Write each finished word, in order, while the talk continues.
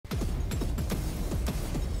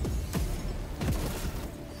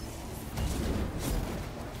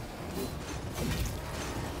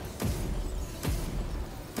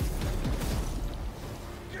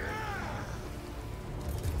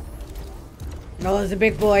Oh, there's a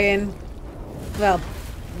big boy in. Well,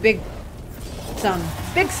 big son.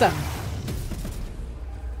 Big son.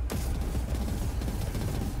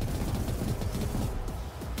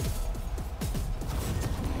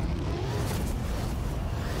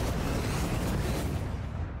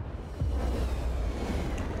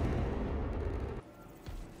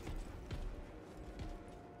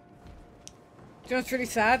 You know what's really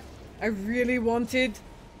sad? I really wanted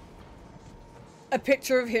a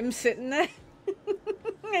picture of him sitting there.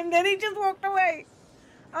 And then he just walked away.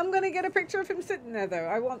 I'm gonna get a picture of him sitting there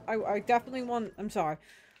though. I definitely want, I'm sorry.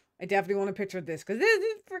 I definitely want a picture of this because this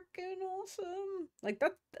is freaking awesome. Like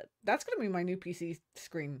that's gonna be my new PC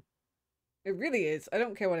screen. It really is. I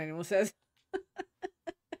don't care what anyone says.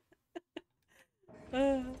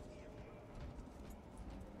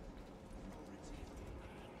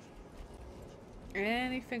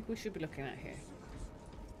 Anything we should be looking at here?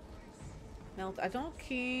 Melt. I'm not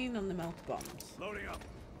keen on the melt bombs. Loading up.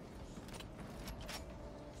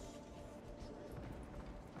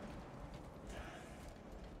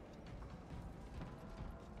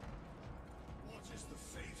 What is the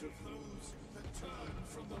fate of those that turn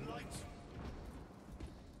from the light?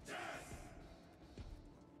 Death!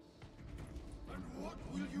 And what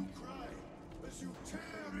will you cry as you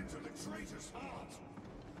tear into the traitor's heart?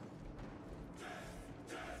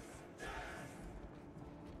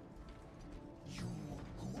 You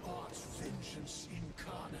who art vengeance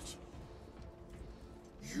incarnate.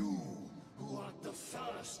 You who art the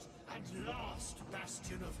first and last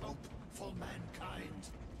bastion of hope for mankind.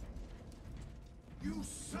 You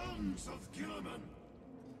sons of Gilliman!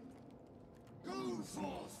 Go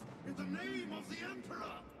forth in the name of the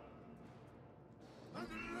Emperor! And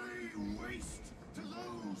lay waste to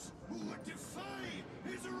those who would defy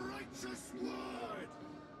his righteous word!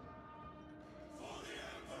 For the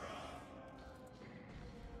Emperor!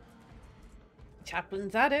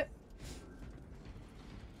 Chaplin's at it.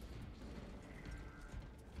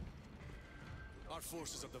 Our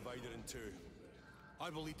forces are divided in two. I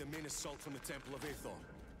will lead the main assault from the Temple of Aethor.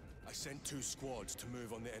 I sent 2 squads to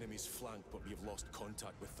move on the enemy's flank, but we have lost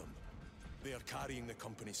contact with them. They are carrying the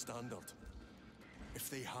company standard. If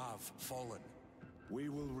they have fallen, We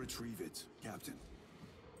will retrieve it, Captain.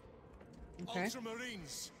 Okay.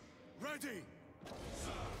 Ultramarines, ready!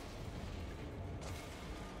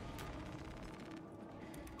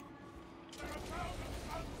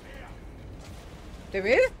 There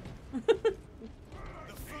is?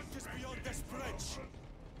 The front is beyond this bridge!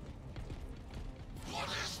 What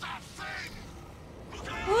is that thing?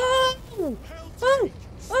 Oh! Oh! Oh!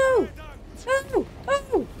 Oh!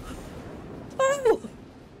 Oh! Oh!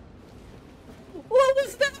 What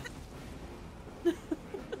was that?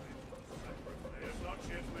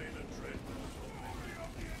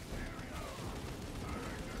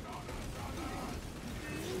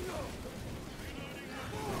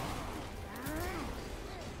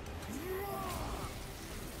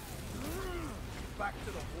 Back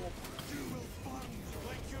to the war. You will burn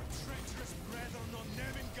like your treacherous brethren on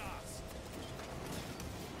Nemengas!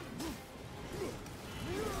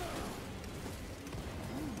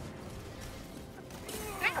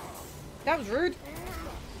 That was rude.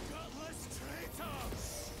 Gutless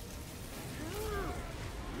traitors!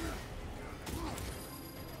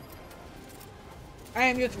 I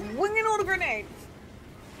am just winging all the grenades.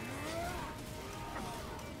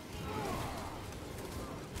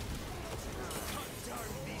 Cut down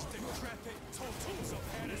these decrepit totals of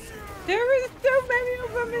heresy! There is so many of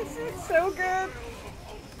them. This is so good.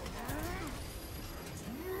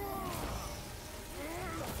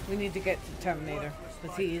 We need to get to Terminator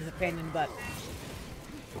because he is a pain in the butt.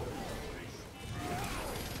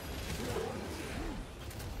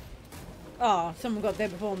 Oh, someone got there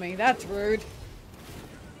before me. That's rude.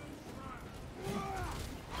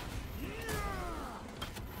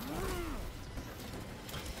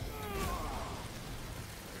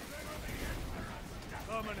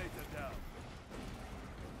 Terminator down.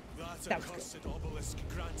 That That was accursed obelisk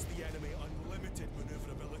grants the enemy unlimited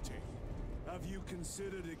maneuverability. Have you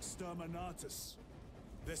considered exterminatus?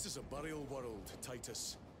 This is a burial world,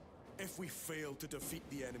 Titus. If we fail to defeat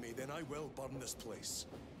the enemy, then I will burn this place.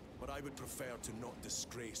 But I would prefer to not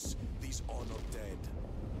disgrace these honored dead.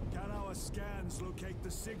 Can our scans locate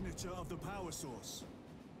the signature of the power source?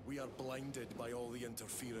 We are blinded by all the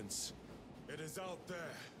interference. It is out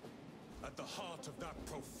there, at the heart of that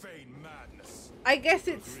profane madness. I guess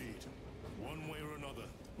it's Agreed. One way or another,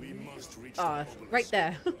 we must reach oh, the obelisk. right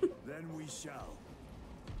there. Then we shall.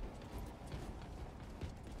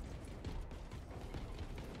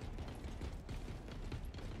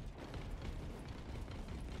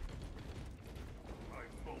 My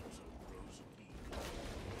bolter grows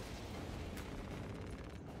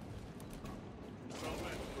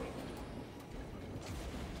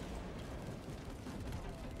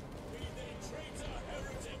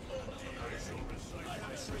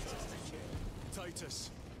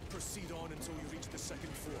Titus. Proceed on until you reach the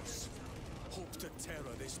second force. Hope to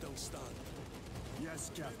terror they still stand.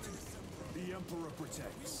 Yes, Captain. The Emperor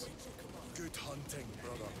protects. Good hunting,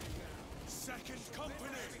 brother. Second company!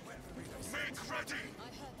 Make ready! I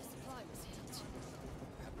heard the supply was hit.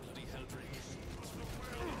 Bloody Heldrick.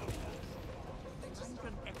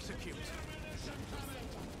 Execute.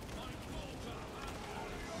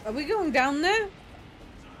 Are we going down there?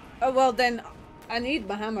 Oh, well then, I need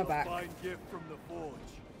my hammer back. Fine gift from the forge.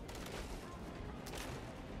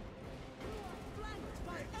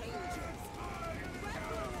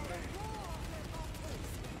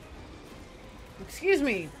 Excuse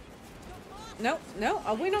me. No, no.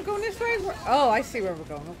 Are we not going this way? Oh, I see where we're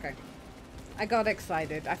going. Okay. I got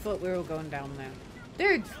excited. I thought we were going down there.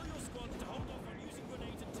 Dude. Tell your squad to hold off on using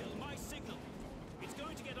grenades until my signal. It's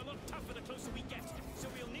going to get a lot tougher the closer we get, so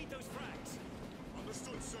we'll need those frags.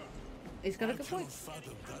 Understood, sir. He's got a I good cannot point.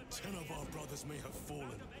 fathom that 10 of our brothers may have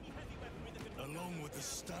fallen, along with the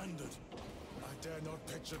standard. I dare not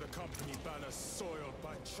picture the company banner soiled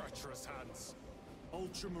by treacherous hands.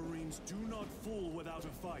 Ultramarines do not fall without a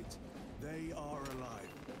fight. They are alive,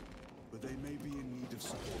 but they may be in need of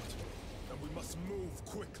support. And we must move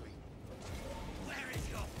quickly. Where is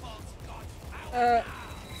your false god?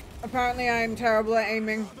 Apparently I'm terrible at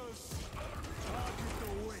aiming. Target the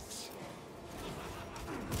witch.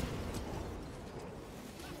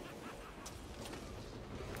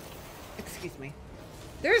 Excuse me.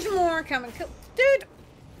 There's more coming. Dude!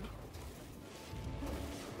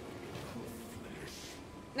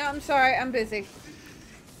 No, I'm sorry. I'm busy.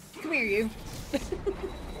 Come here, you.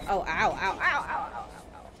 Oh, ow, ow, ow, ow, ow, ow,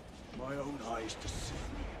 ow. My own eyes to see.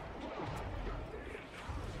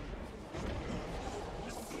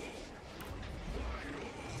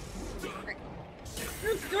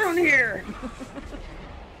 What's down here?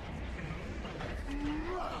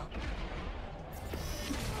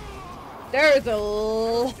 There's a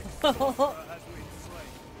lot.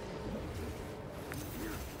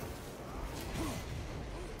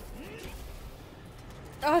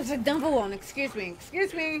 Oh, it's a double one. Excuse me.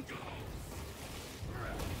 Excuse me.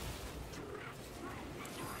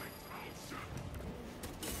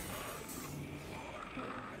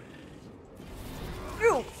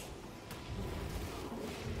 Ew.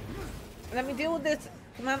 Let me deal with this.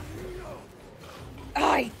 Come on.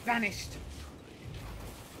 Oh, he vanished.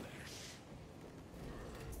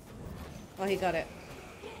 Oh, he got it.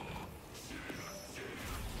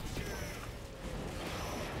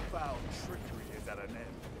 Foul trickery is at an end.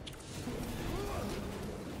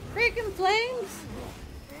 Freaking flames!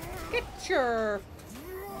 Get your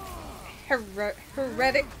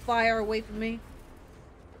heretic fire away from me.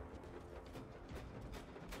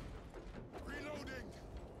 Reloading!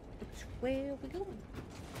 Which way are we going?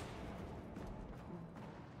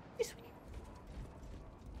 This way.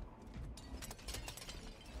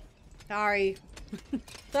 Sorry.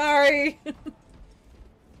 Sorry.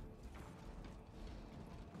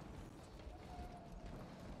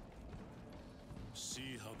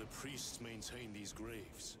 See how the priests maintain these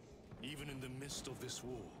graves, even in the midst of this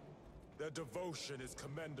war. Their devotion is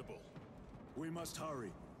commendable. We must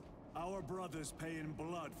hurry. Our brothers pay in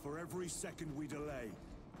blood for every second we delay.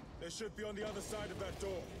 They should be on the other side of that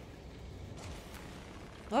door.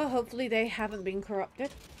 Well, hopefully they haven't been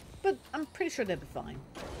corrupted, but I'm pretty sure they'll be fine.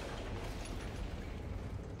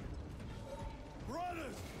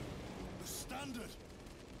 Brothers! The standard!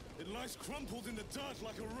 It lies crumpled in the dirt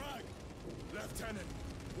like a rag. Lieutenant,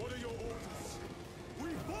 what are your orders? We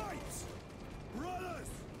fight! Brothers,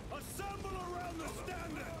 assemble around the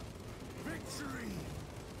standard! Victory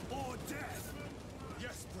or death!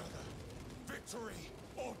 Yes, brother. Victory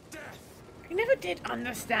or death! I never did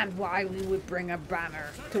understand why we would bring a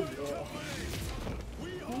banner to war.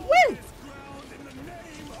 We hold Woo! this ground in the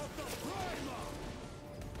name of the Primer!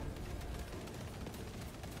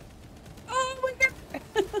 Oh my god!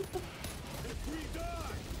 If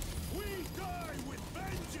we die with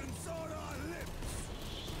vengeance on our lips!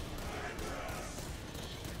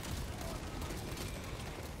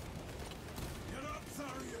 Get up,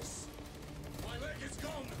 Tharius! My leg is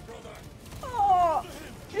gone, brother! Oh,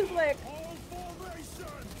 his leg. All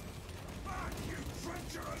formation! Back, you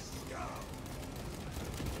treacherous scum!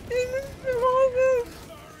 This is horrible.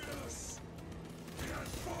 Tharius! He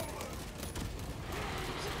has fallen!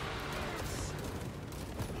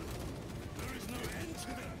 There is no end to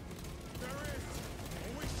them! There is,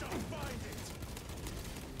 and we shall find it!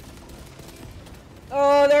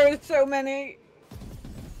 Oh, there are so many.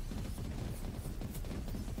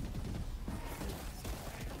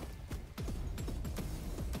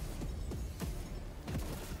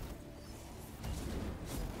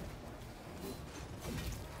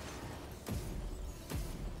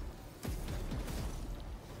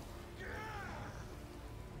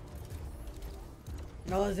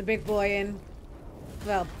 Oh, there's a big boy in.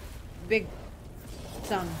 Well, big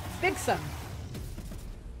son. Big son.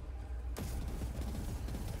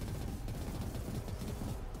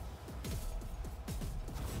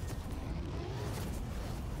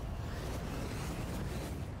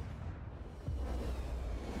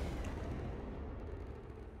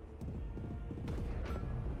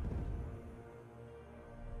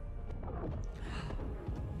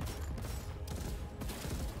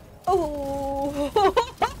 Oh,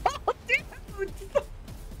 dude.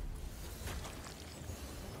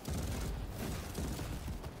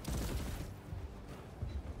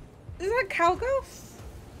 Is that Calgos?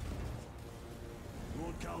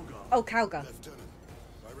 Lord Calgar. Oh, Calgar. Lieutenant,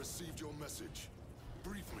 I received your message.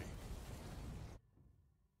 Brief me.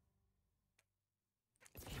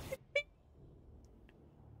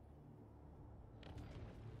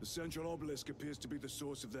 The central obelisk appears to be the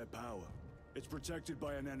source of their power. It's protected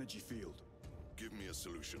by an energy field. Give me a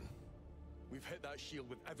solution. We've hit that shield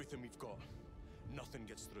with everything we've got. Nothing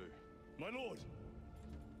gets through. My lord!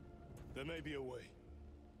 There may be a way.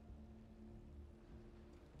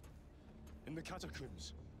 In the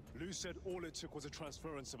catacombs, Lou said all it took was a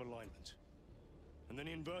transference of alignment. And then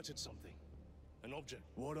he inverted something. An object.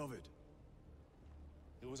 What of it?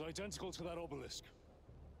 It was identical to that obelisk.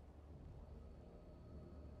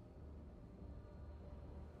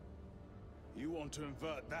 You want to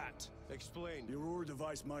invert that? Explain. The Aurora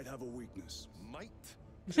device might have a weakness. Might?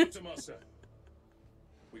 Chapter Master,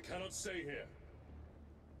 we cannot stay here.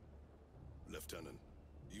 Lieutenant,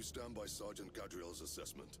 you stand by Sergeant Gadriel's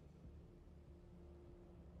assessment.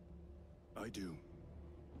 I do.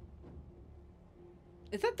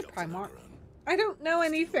 Is that the Captain Primarch? Akaran. I don't know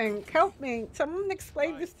anything. Help me. Someone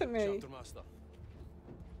explain this to me. Chapter Master.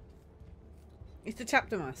 He's the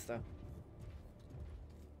chapter master.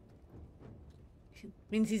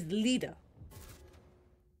 Means he's the leader.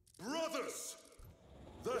 Brothers!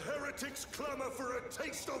 The heretics clamor for a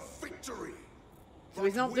taste of victory. So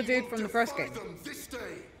he's not the dude from the first game. Them this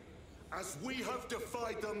day, as we have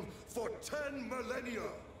defied them for 10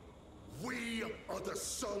 millennia. We are the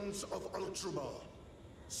sons of Ultramar,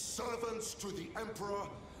 servants to the Emperor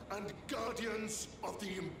and guardians of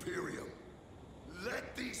the Imperium.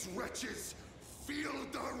 Let these wretches feel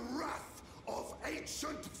the wrath of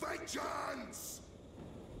ancient vengeance!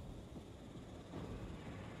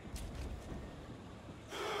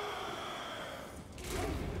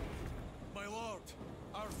 My lord,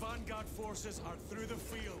 our vanguard forces are through the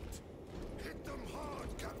field. Hit them hard,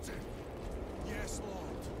 Captain! Yes,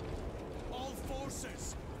 Lord. All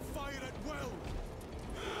forces, fire at will.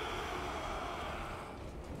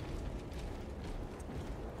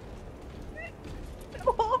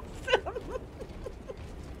 Awesome.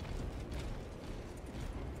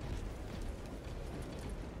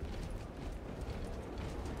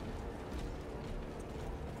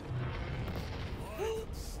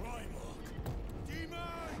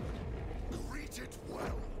 Greet it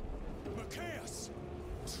well! Macias,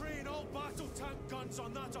 train all battle tank guns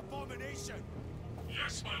on that abomination.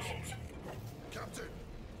 Yes, my lord! Captain,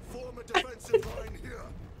 form a defensive line here.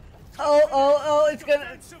 Oh, it's gonna...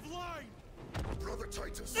 Defensive line. Brother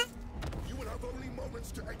Titus, you will have only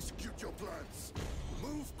moments to execute your plans.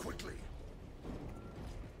 Move quickly.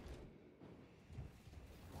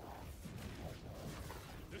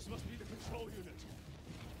 This must be the control unit.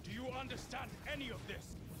 Do you understand any of this?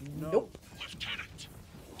 Nope. Lieutenant,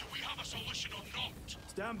 do we have a solution or not?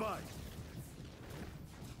 Stand by.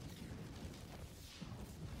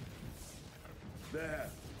 There.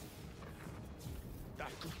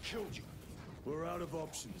 That could kill you. We're out of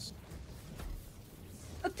options.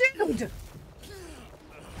 Oh, dude!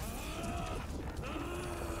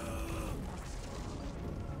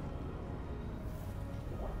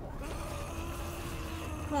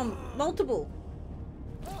 Come on, multiple.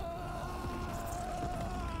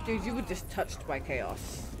 Dude, you were just touched by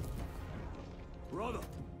chaos. Brother.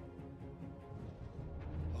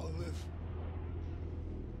 I'll live.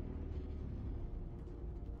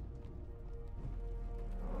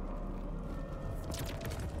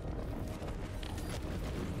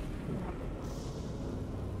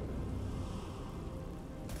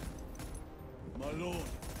 My lord.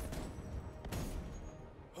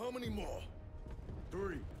 How many more?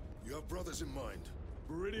 3. You have brothers in mind.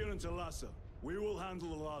 Viridian and Talassa. We will handle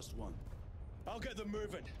the last one. I'll get them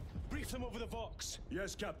moving. Brief them over the Vox.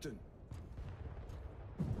 Yes, Captain.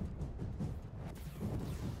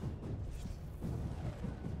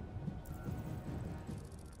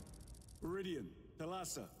 Viridian,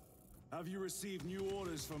 Talassa, have you received new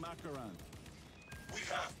orders from Akaran? We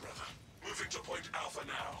have, brother. Moving to Point Alpha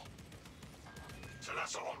now.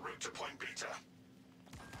 Talassa en route to Point Beta.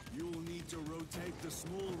 You'll need to rotate the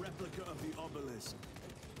small replica of the obelisk.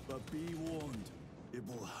 But be warned, it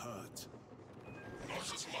will hurt.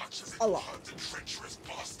 Not as much as it A will lot. hurt the treacherous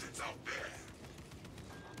bastards out there.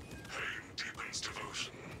 Pain deepens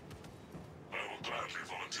devotion. I will gladly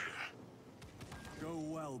volunteer. Go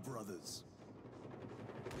well, brothers.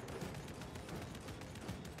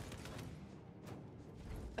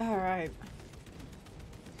 All right.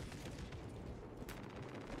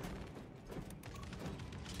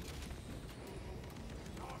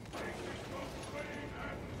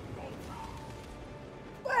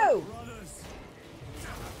 Whoa! Brothers!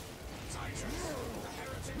 Titus, the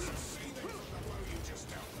heretics are seething from the blow you just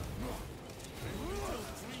dealt them. They will kill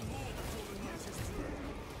 3 more before the night is through.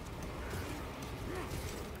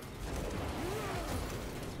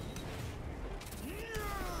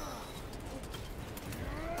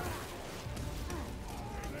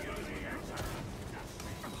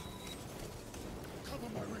 Cover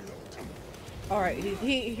my reload. All right,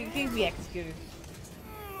 he can be executed.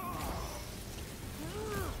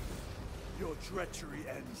 Your treachery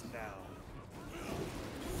ends now.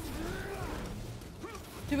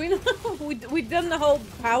 Do we know? we done the whole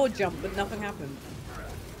power jump, but nothing happened.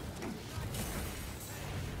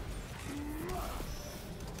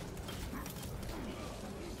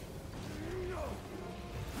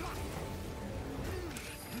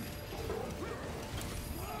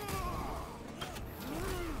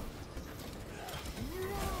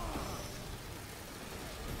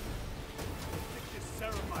 This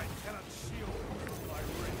ceramite cannot shield my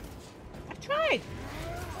range. I tried.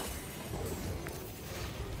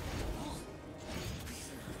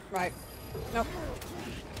 Right. Nope.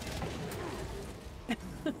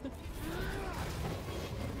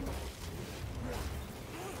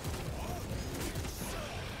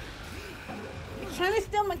 He's trying to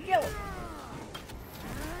steal my kill.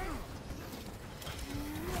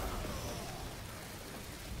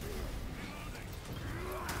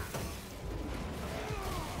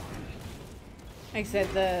 Like I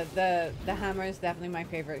said, the hammer is definitely my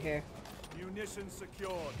favorite here. Munitions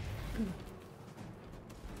secured.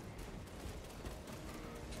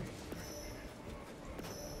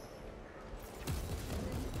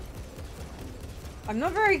 I'm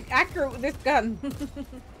not very accurate with this gun.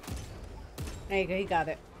 There you go, he got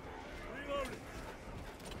it. Reloading.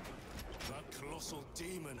 That colossal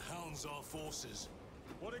demon hounds our forces.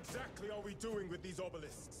 What exactly are we doing with these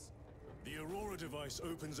obelisks? The Aurora device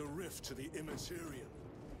opens a rift to the Immaterium,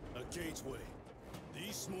 a gateway.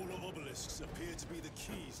 These smaller obelisks appear to be the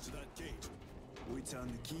keys to that gate. We turn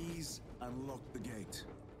the keys and lock the gate.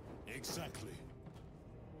 Exactly.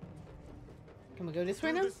 Can we go this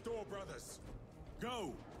way Through now? this door, brothers.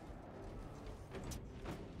 Go!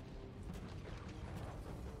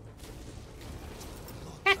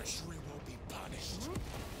 Your treachery will be punished.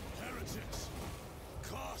 Heretics,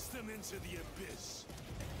 cast them into the abyss.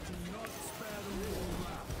 Do not spare them all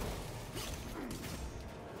wrath.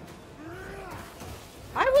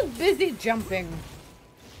 I was busy jumping.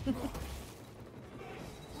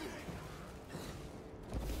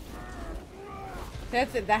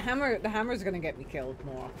 That's it. The hammer's gonna get me killed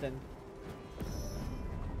more often.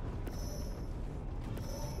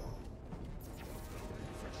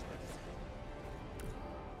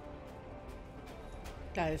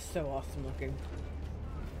 That is so awesome looking.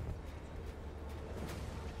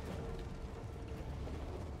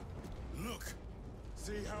 Look,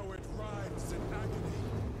 See how it writhes in agony.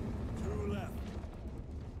 2 left.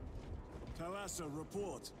 Talassa,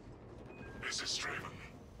 report. This is Straven.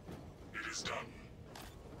 It is done.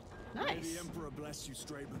 May Nice. the Emperor bless you,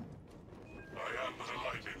 Straben. I am but a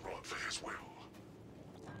lightning rod for his will.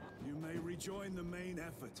 You may rejoin the main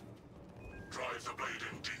effort. Drive the blade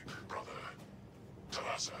in deep, brother.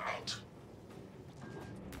 Talassa out.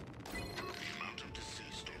 The amount of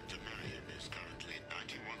deceased on Demarium is currently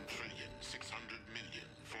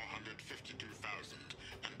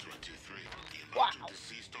 91,600,452,023. The amount of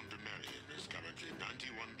deceased on Demarium is currently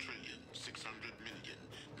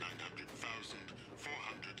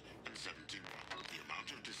 91,600,900,471. The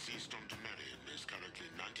amount of deceased on Demarium is currently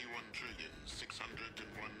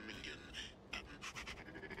 91,601,000,000.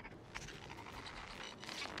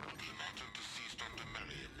 The amount of deceased on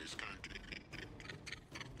Demarium is currently...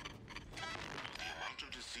 The amount of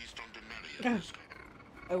deceased on Demarium is...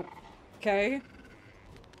 Okay.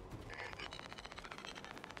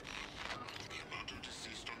 The amount of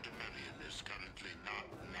deceased on Demarium is currently not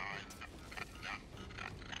 9.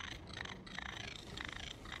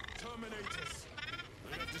 Terminators.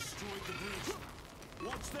 they have destroyed the bridge.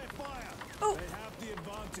 Watch their fire! Oh. They have the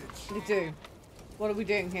advantage. We do. What are we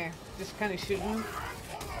doing here? Just kind of shooting?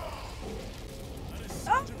 That is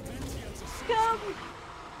Oh. such a scum!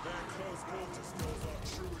 Their close quarter skills are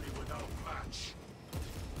truly without match.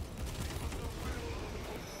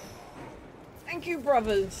 Thank you,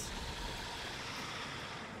 brothers.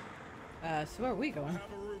 So where are we I going?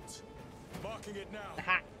 have a route. Marking it now.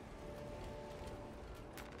 Aha.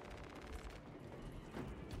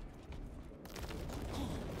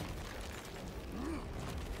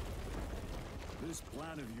 This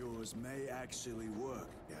plan of yours may actually work,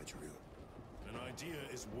 Gadriel. An idea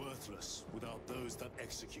is worthless without those that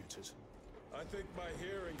execute it. I think my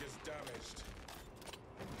hearing is damaged.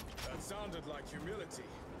 That sounded like humility.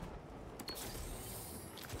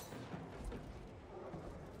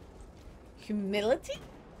 Humility?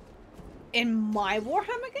 In my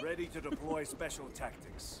Warhammer game? Ready to deploy special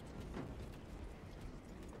tactics.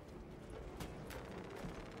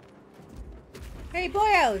 Hey,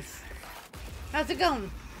 boyos! How's it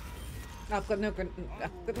going? I've got no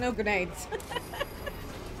grenades.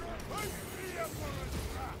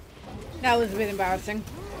 That was a bit embarrassing.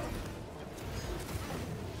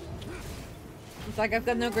 It's like I've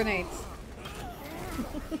got no grenades.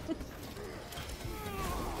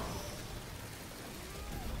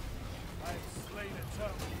 I've slain a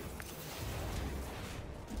turtle.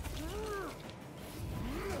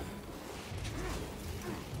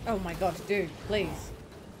 Oh my god, dude, please.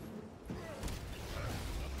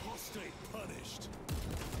 Apostate punished.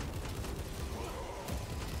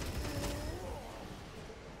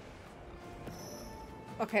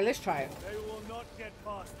 Okay, let's try it. They will not get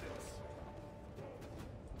past this.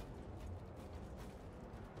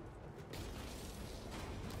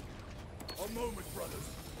 A moment, brothers.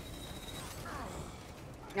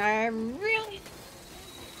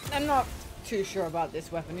 I'm not too sure about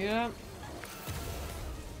this weapon, you know?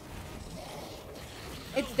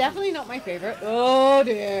 It's definitely not my favorite. Oh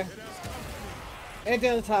dear. It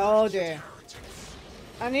is, oh dear.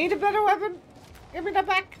 I need a better weapon. Give me that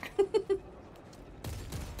back.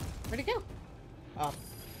 Where'd it go? Oh.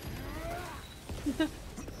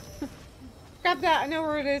 Grab that, I know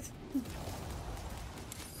where it is.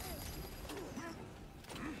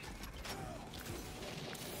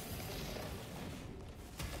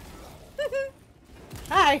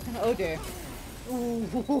 Hi! Oh dear.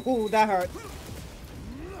 Ooh, that hurt.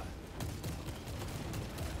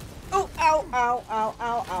 Oh, ow, ow, ow,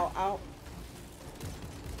 ow, ow, ow.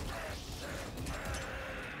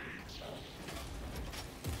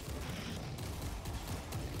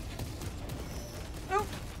 Oh,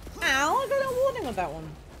 ow, I got a warning with that one.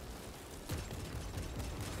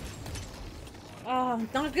 Oh,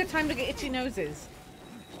 not a good time to get itchy noses.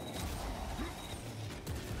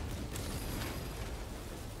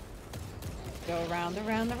 Go around,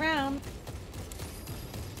 around, around.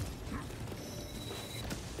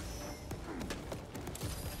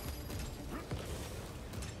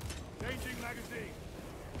 Changing magazine.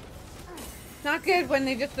 Not good when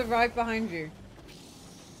they just arrive behind you.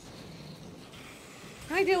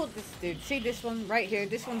 How do I deal with this dude? See this one right here?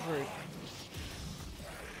 This one's rude.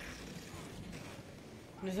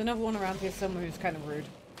 There's another one around here somewhere who's kind of rude.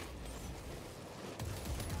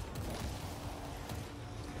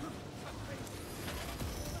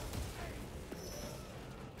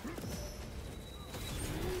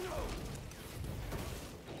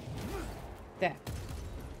 There.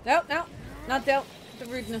 No, no, not dealt. The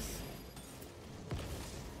rudeness.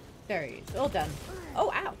 There he is. All done.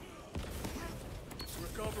 Oh, ow.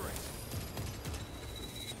 Recovering.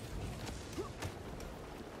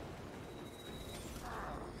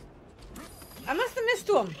 I must have missed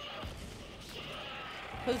one.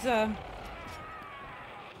 Cause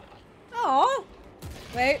oh,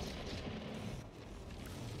 wait.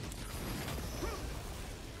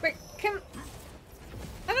 Wait, can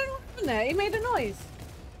I don't know what happened there. He made a noise.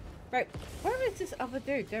 Right, where is this other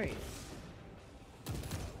dude? There he is.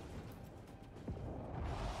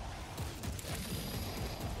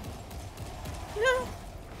 No.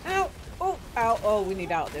 Ow. Oh, ow. Oh, we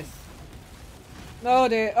need out this. Oh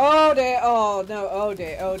dear. Oh dear. Oh no. Oh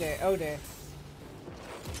dear. Oh dear. Oh dear.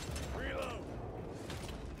 Reload.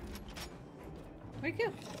 Where'd he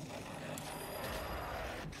go?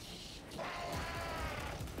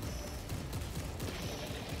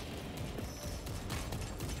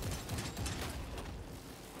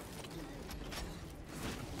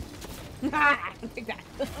 Take that.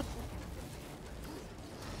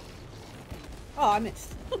 Oh, I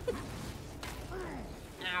missed.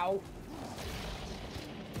 Ow.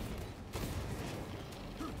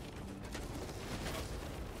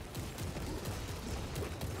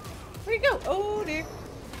 Where'd he go? Oh dear.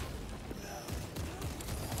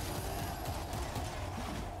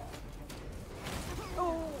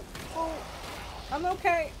 Oh, oh. I'm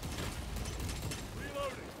okay.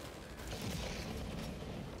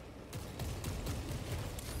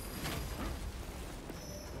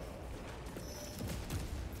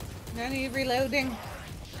 Any reloading?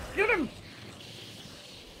 Get him!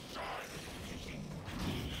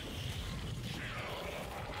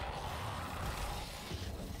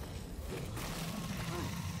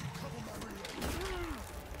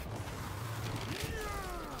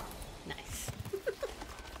 Nice.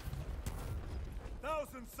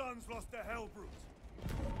 Thousand Suns lost to Hellbrute.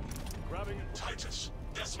 Grabbing it. Titus,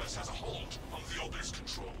 Decimus has a hold on the obelisk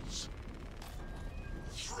controls.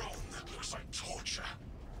 Throne that looks like torture,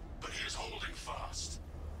 but he is holding fast.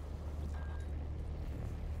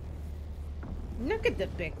 Look at the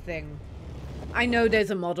big thing. I know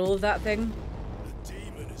there's a model of that thing. The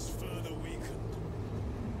demon is further weakened.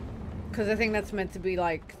 Because I think that's meant to be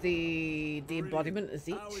like the embodiment of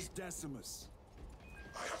Zeech. How is Decimus?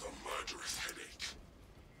 I have a murderous headache,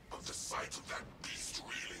 but the sight of that beast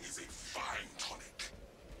reeling is a fine tonic.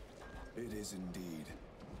 It is indeed.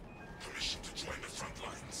 Permission to join the front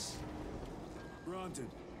lines. Granted.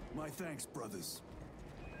 My thanks, brothers.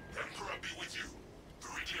 Emperor be with you.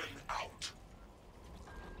 Viridian out.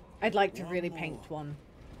 I'd like to really paint one.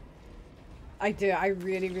 I do. I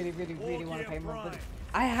really want to paint one. But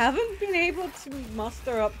I haven't been able to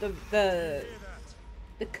muster up the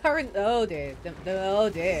current. Oh dear. Oh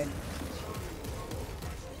dear.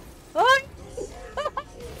 Oh!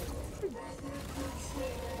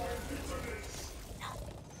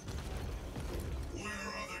 Where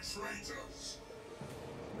are the traitors?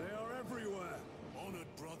 They are everywhere.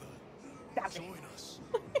 Honored brother, join us,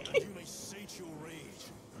 and you may sate your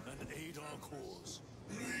rage and aid our cause.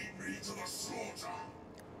 Lead me to the slaughter.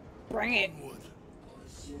 Bring it. Onward.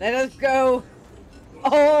 Let us go.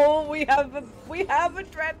 Oh, we have a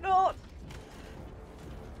dreadnought.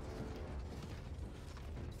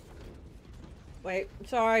 Wait,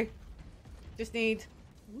 sorry. Just need.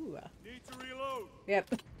 Ooh. Need to reload.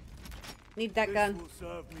 Yep. Need that gun. This will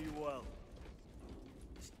serve me well.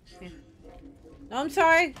 Yeah. No, I'm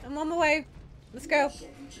sorry. I'm on my way. Let's go. Vile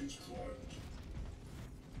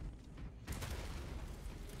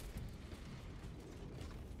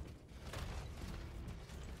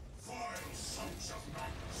sons of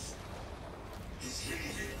Magnus. Is he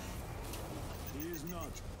here? He is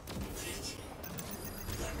not.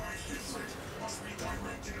 Then my hatred must be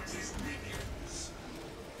directed at his minions.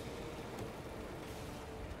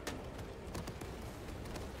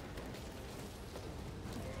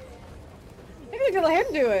 I'm gonna let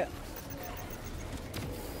him do it.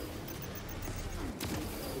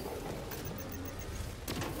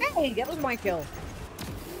 Hey, that was my kill.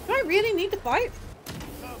 Do I really need to fight?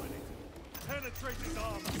 Terminate. Penetrate his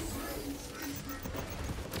armor.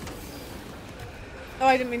 Oh,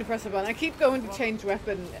 I didn't mean to press the button. I keep going to change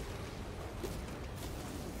weapon.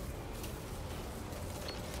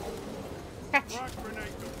 Catch. Frag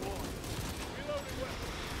grenade deployed. Reloading weapon.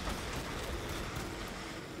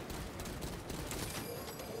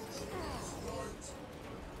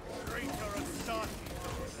 Traitor Astarte.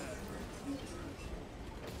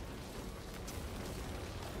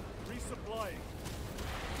 Resupplying.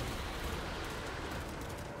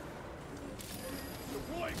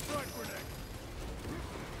 Deploying frag grenade.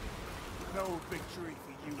 No victory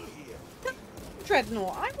for you here.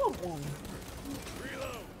 Dreadnought, I want one.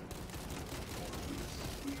 Reload.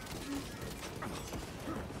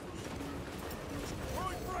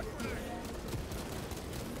 Throwing frag grenade.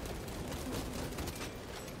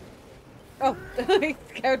 Oh, he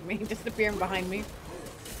scared me, just appearing behind me.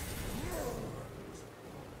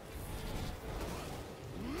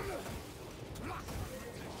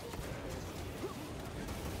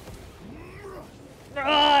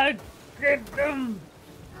 Ah, get them!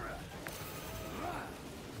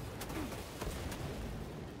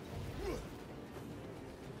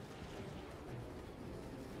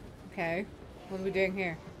 Okay, what are we doing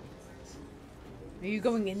here? Are you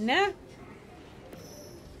going in there?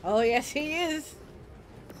 Oh, yes, he is.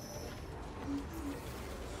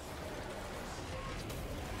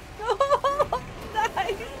 Oh,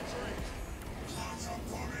 nice.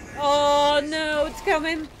 Oh, no, it's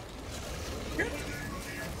coming.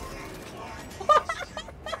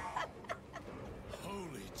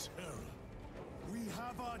 Holy terror. We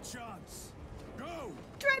have our chance. Go!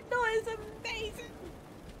 Dreadnought is amazing.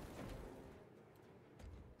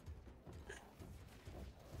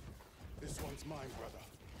 This one's mine, brother.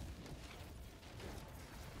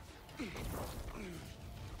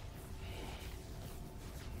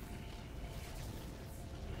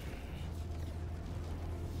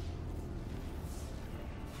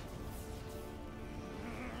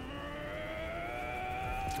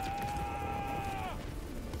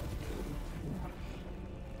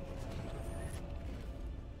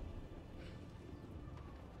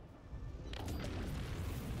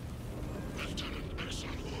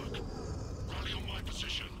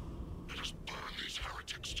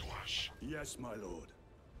 Yes, my lord.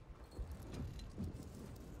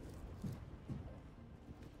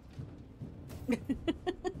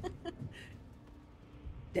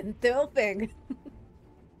 Didn't do a thing.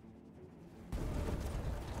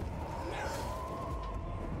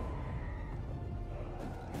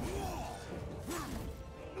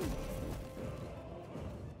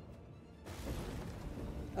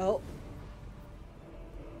 Oh.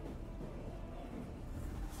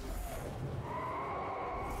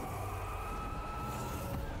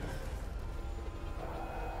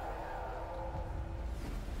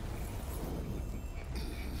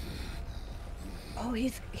 Oh,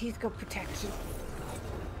 he's got protection.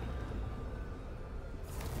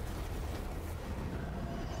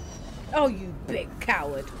 Oh, you big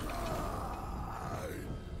coward.